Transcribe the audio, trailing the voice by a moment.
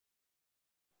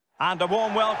And a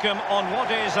warm welcome on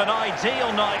what is an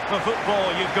ideal night for football,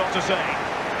 you've got to say.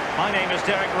 My name is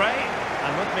Derek Ray,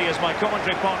 and with me is my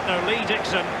commentary partner Lee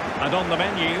Dixon. And on the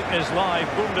menu is live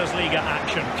Bundesliga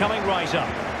action coming right up.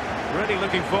 Really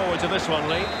looking forward to this one,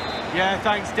 Lee. Yeah,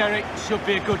 thanks, Derek. Should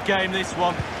be a good game, this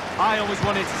one. I always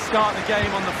wanted to start the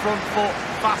game on the front foot,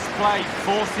 fast play,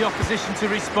 force the opposition to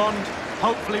respond.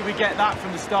 Hopefully we get that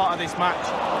from the start of this match.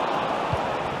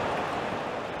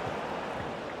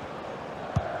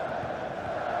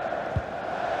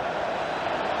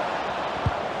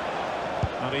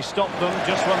 And he stopped them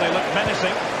just when they looked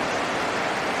menacing.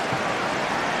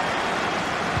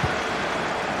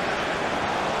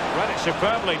 Read it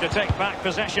superbly to take back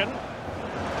possession. And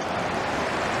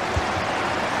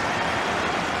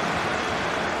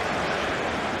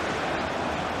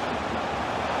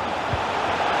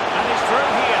he's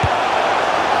through here.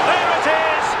 There it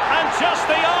is! And just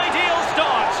the ideal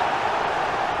start.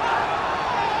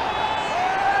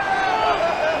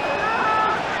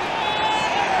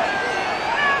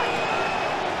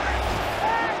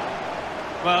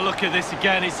 Well, look at this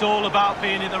again. It's all about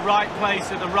being in the right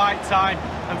place at the right time.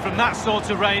 And from that sort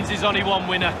of range, there's only one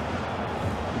winner.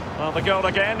 Well, the goal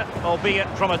again, albeit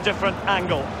from a different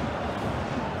angle.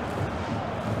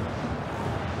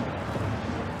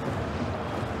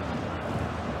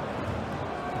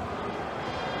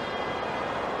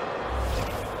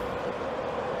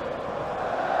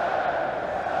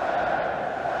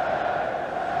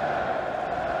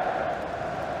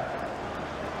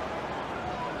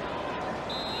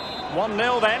 One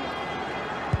 0 then.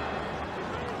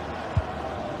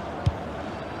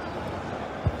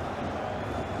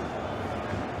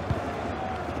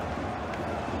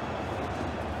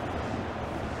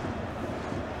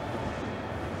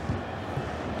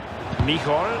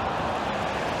 Michol.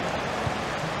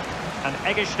 And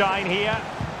Eggestein here.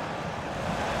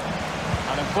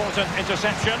 An important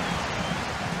interception.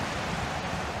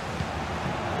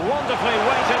 Wonderfully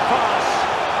weighted pass.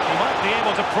 He might be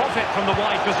able to profit from the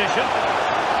wide position.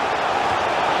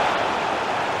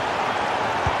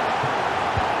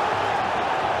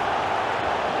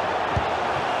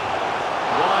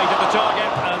 Wide of the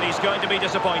target, and he's going to be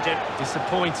disappointed.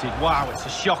 Disappointed? Wow, it's a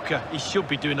shocker. He should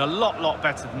be doing a lot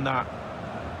better than that.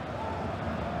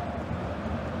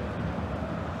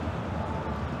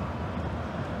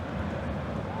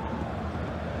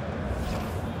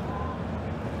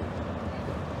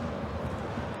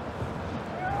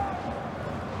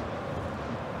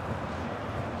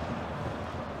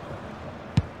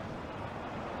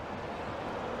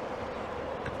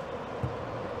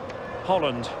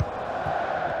 Holland.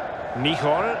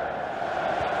 Michol.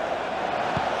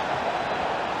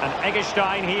 And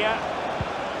Eggestein here.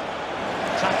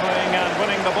 Tackling and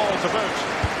winning the ball to boot.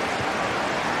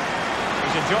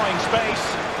 He's enjoying space.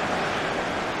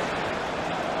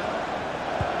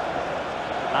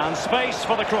 And space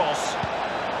for the cross.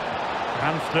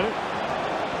 And through.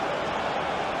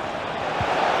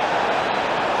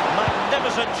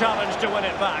 Magnificent challenge to win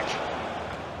it back.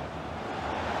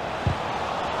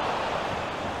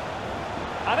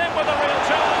 And in with a real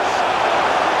chance.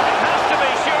 It has to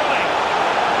be, surely.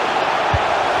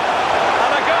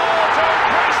 And a goal to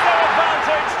increase their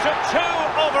advantage to 2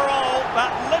 overall.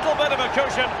 That little bit of a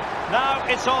cushion. Now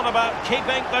it's all about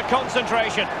keeping the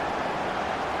concentration.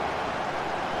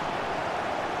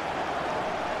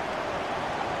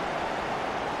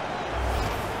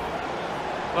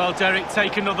 Well, Derek,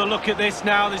 take another look at this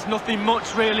now. There's nothing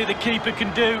much really the keeper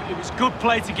can do. It was good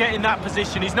play to get in that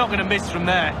position. He's not going to miss from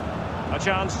there. A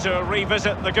chance to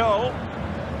revisit the goal.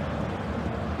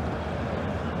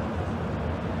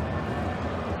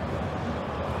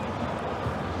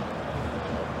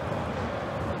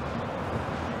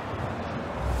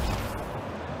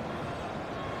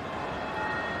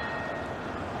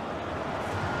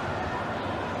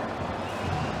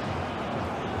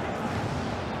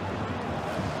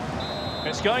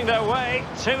 It's going their way,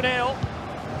 2-0.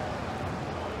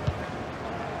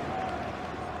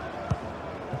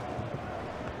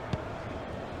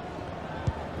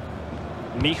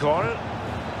 Michol.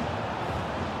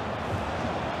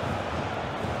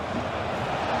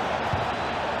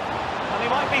 And he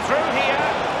might be through here.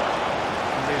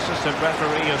 And the assistant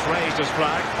referee has raised his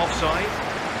flag, offside.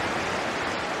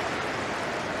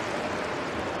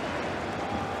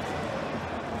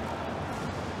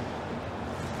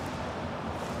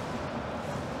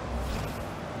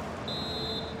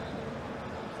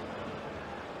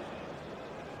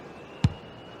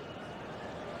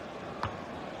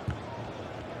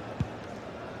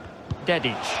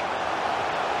 Dedic.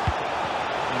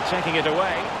 And taking it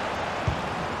away.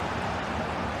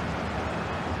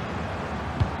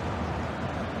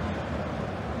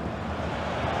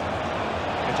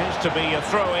 to be a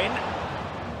throw-in.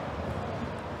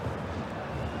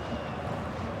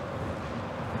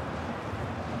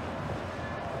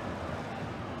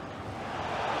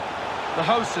 The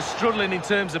hosts are struggling in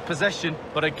terms of possession,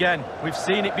 but again, we've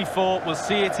seen it before, we'll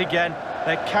see it again.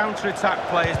 Their counter-attack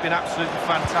play has been absolutely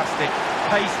fantastic.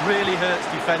 Pace really hurts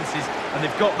defences, and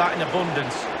they've got that in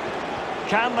abundance.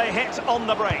 Can they hit on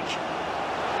the break?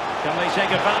 Can they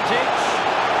take advantage?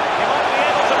 He might be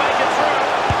able to make it through.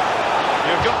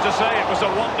 You've got to say it was a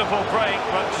wonderful break,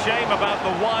 but shame about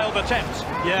the wild attempt.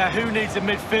 Yeah, who needs a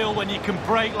midfield when you can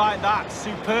break like that?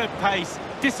 Superb pace.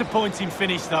 Disappointing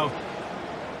finish, though.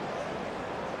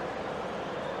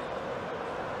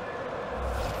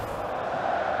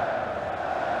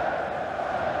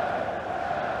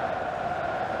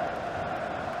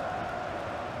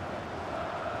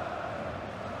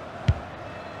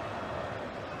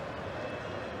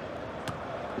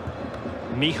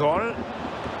 Michol.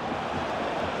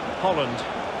 Holland.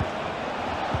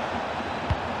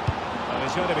 Well,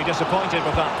 he's going to be disappointed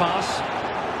with that pass.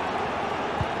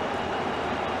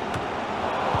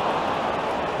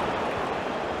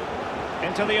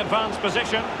 Into the advanced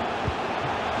position.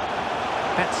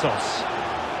 Petsos.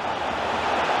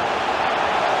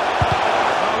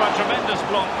 Oh, a tremendous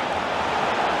block.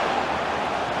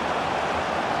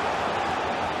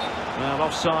 Well,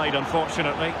 offside,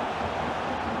 unfortunately.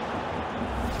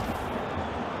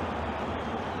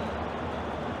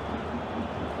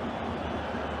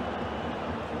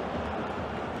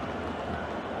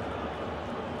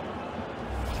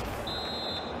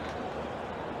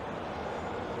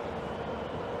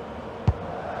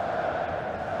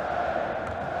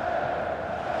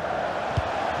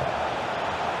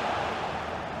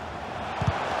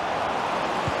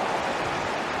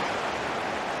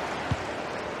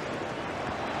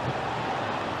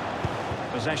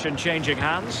 Possession changing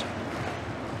hands.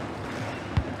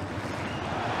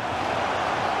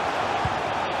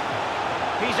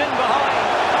 He's in behind.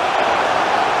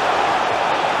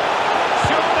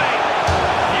 Surely.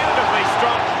 Beautifully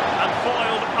struck and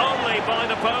foiled only by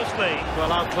the post lead.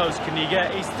 Well, how close can you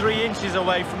get? He's 3 inches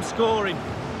away from scoring.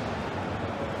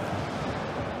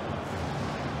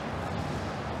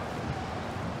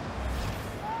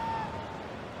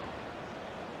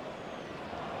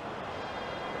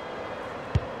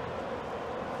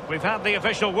 We've had the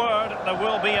official word. There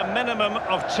will be a minimum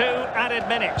of 2 added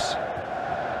minutes.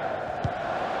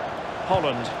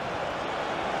 Holland.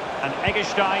 And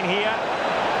Eggestein here.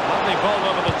 Lovely ball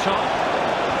over the top.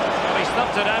 Well, he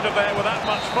stumped it out of there without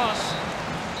much fuss.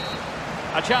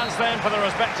 A chance then for the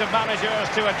respective managers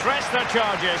to address their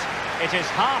charges. It is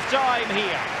half-time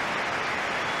here.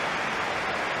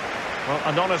 Well,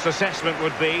 an honest assessment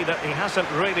would be that he hasn't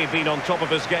really been on top of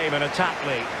his game in attack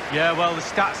league. Yeah, well, the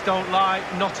stats don't lie.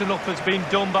 Not enough has been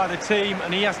done by the team,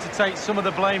 and he has to take some of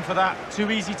the blame for that.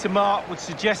 Too easy to mark would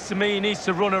suggest to me he needs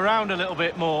to run around a little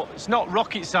bit more. It's not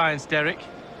rocket science, Derek.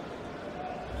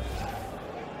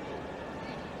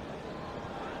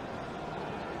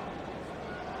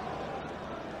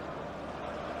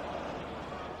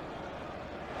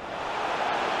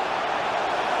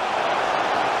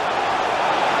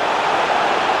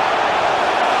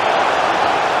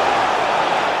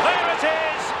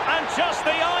 Just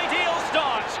the ideal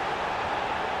start.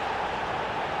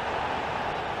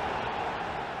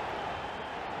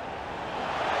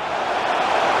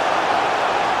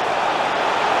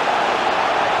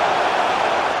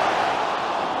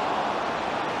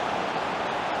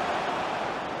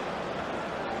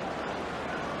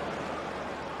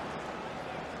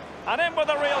 And in with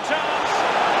a real chance.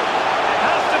 It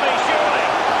has to be, surely.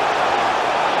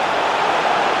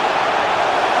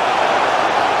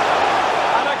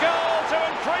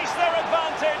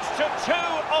 To 2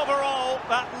 overall,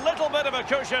 that little bit of a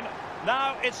cushion.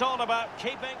 Now it's all about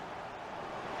keeping.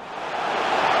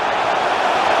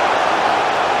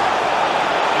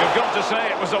 You've got to say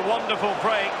it was a wonderful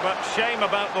break, but shame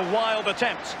about the wild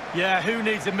attempt. Yeah, who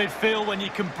needs a midfield when you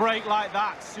can break like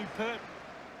that? Superb.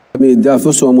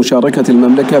 بالتنافس ومشاركة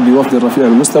المملكة بوفد رفيع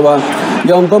المستوى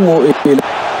ينضم إلى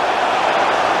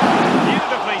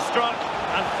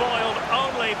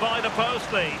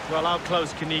Well, how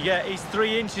close can you get? He's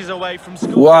 3 inches away from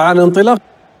scoring. وعن انطلاق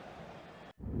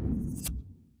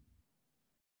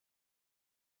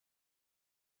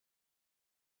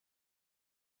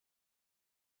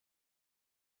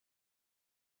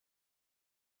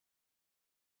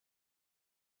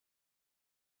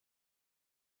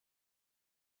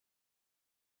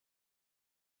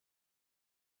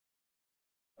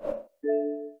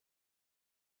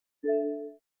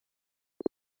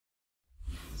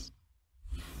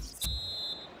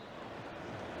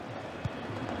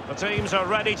The teams are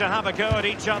ready to have a go at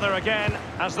each other again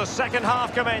as the second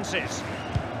half commences.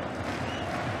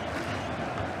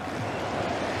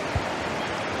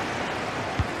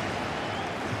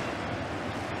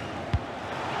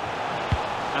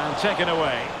 And taken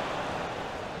away.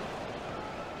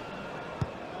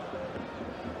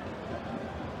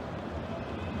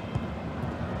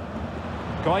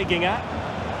 Goiginga.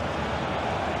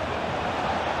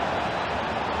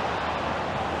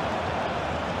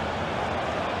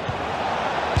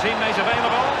 Teammate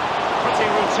available. Pretty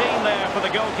routine there for the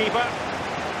goalkeeper.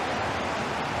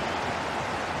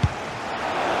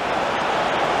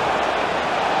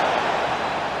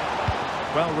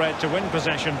 Well read to win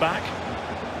possession back.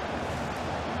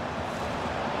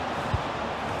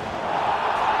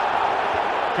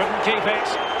 Couldn't keep it.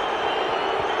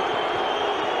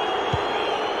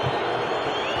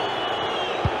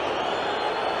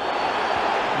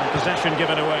 And possession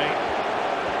given away.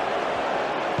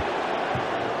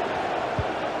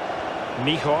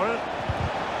 Michol.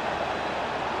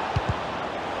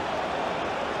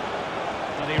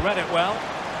 And he read it well.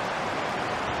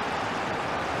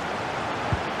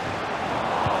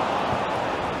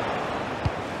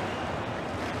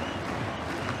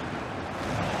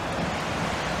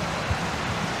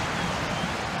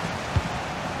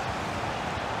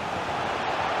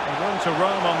 Room to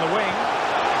roam on the wing.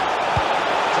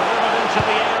 Delivered into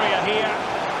the area here.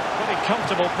 Pretty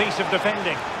comfortable piece of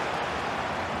defending.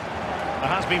 There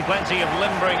has been plenty of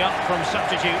limbering up from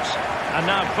substitutes, and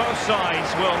now both sides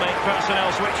will make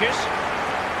personnel switches.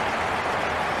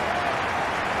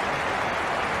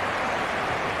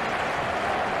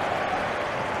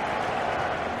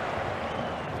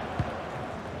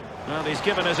 Well, he's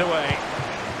given us away.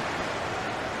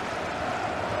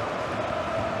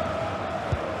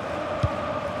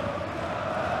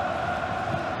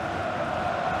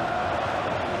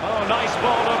 Oh, nice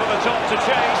ball over the top to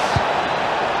chase.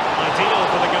 Ideal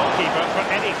for the goalkeeper, for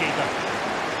any keeper.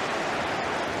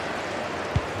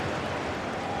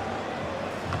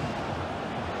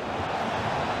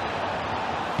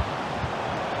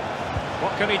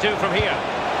 What can he do from here?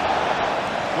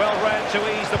 Well read to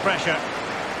ease the pressure.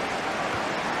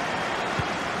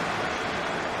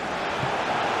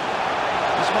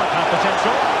 This might have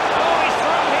potential. Oh, he's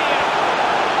through here.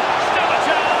 Still a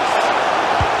chance.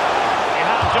 You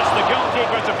have just the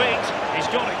goalkeeper to beat. He's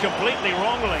got it completely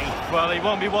wrongly. Well, he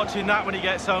won't be watching that when he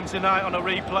gets home tonight on a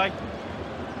replay.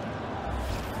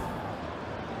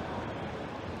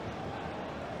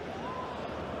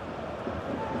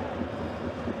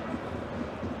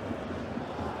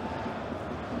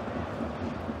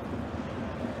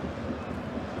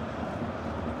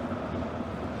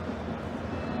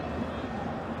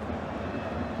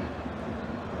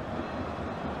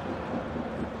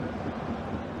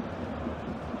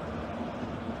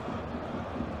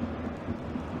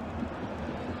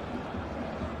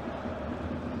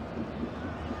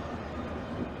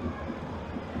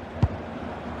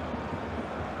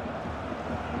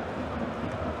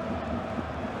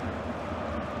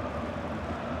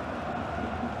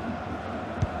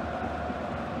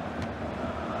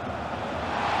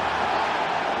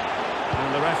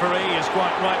 The referee is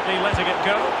quite rightly letting it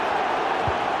go.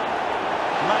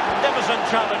 Magnificent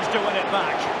challenge to win it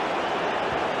back.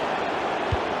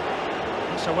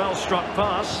 It's a well-struck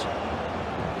pass.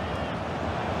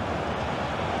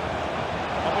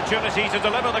 Opportunity to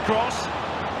deliver the cross,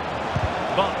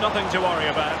 but nothing to worry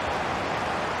about.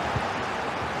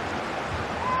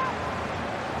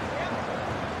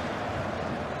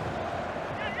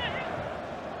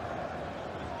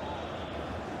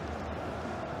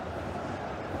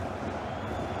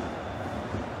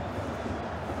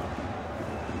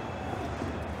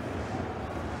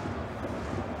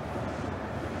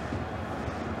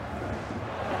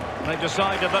 They've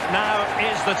decided that now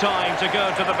is the time to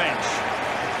go to the bench.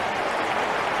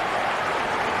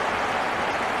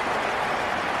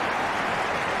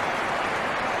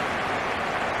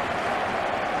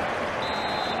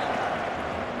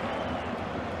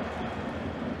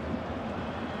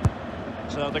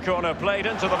 So the corner played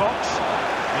into the box,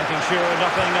 making sure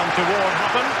nothing untoward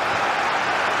happened.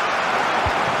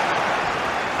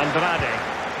 Andrade.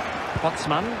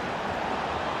 Potsman.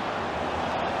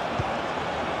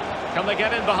 Can they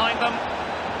get in behind them?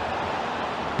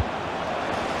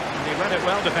 And he read it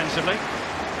well defensively.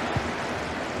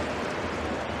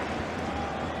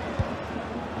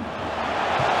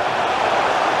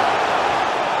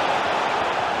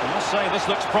 I must say this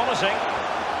looks promising.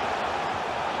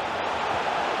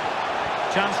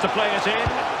 Chance to play it in.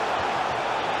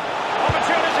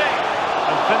 Opportunity!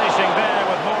 And finishing there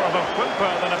with more of a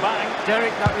whimper than a bang.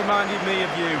 Derek, that reminded me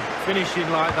of you, finishing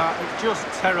like that. It's just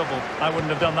terrible. I wouldn't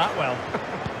have done that well.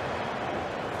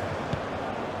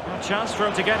 A chance for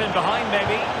him to get in behind,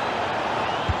 maybe.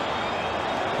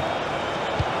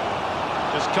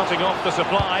 Just cutting off the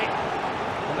supply.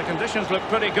 And the conditions look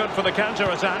pretty good for the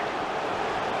counter-attack.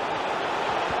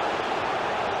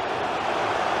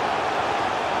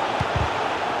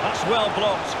 That's well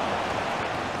blocked.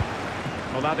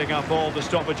 Well, adding up all the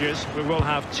stoppages, we will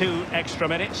have 2 extra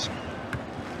minutes.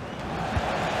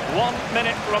 1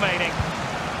 minute remaining.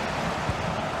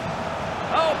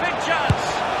 Oh, big chance!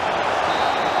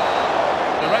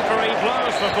 The referee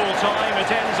blows for full time. It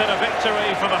ends in a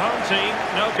victory for the home team.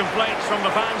 No complaints from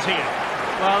the fans here.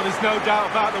 Well, there's no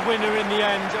doubt about the winner in the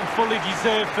end, and fully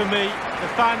deserved for me. The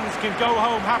fans can go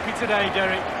home happy today,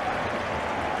 Derek.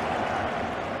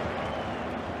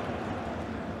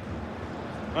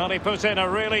 Well, he put in a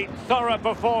really thorough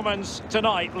performance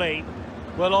tonight, Lee.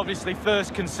 Well, obviously,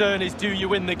 first concern is, do you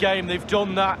win the game? They've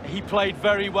done that. He played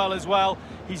very well as well.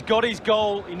 He's got his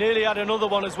goal. He nearly had another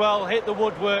one as well, hit the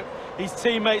woodwork. His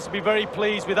teammates will be very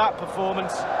pleased with that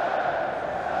performance.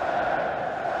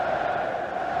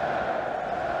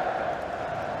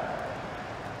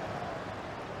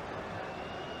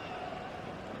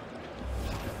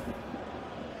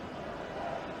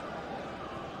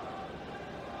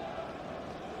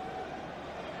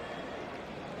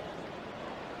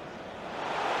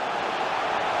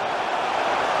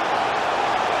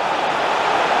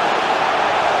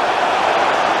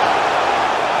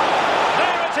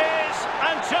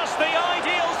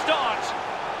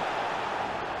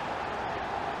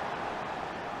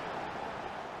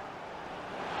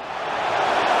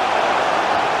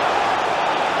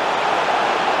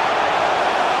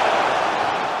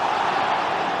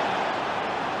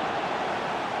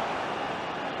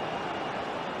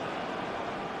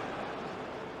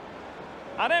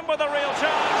 And in with a real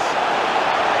chance.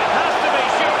 It has to be,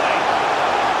 surely.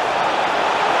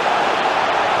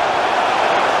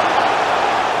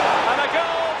 And a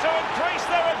goal to increase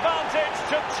their advantage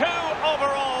to 2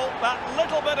 overall. That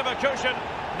little bit of a cushion.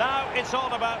 Now it's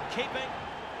all about keeping.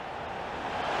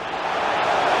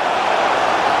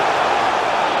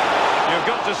 You've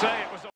got to say it.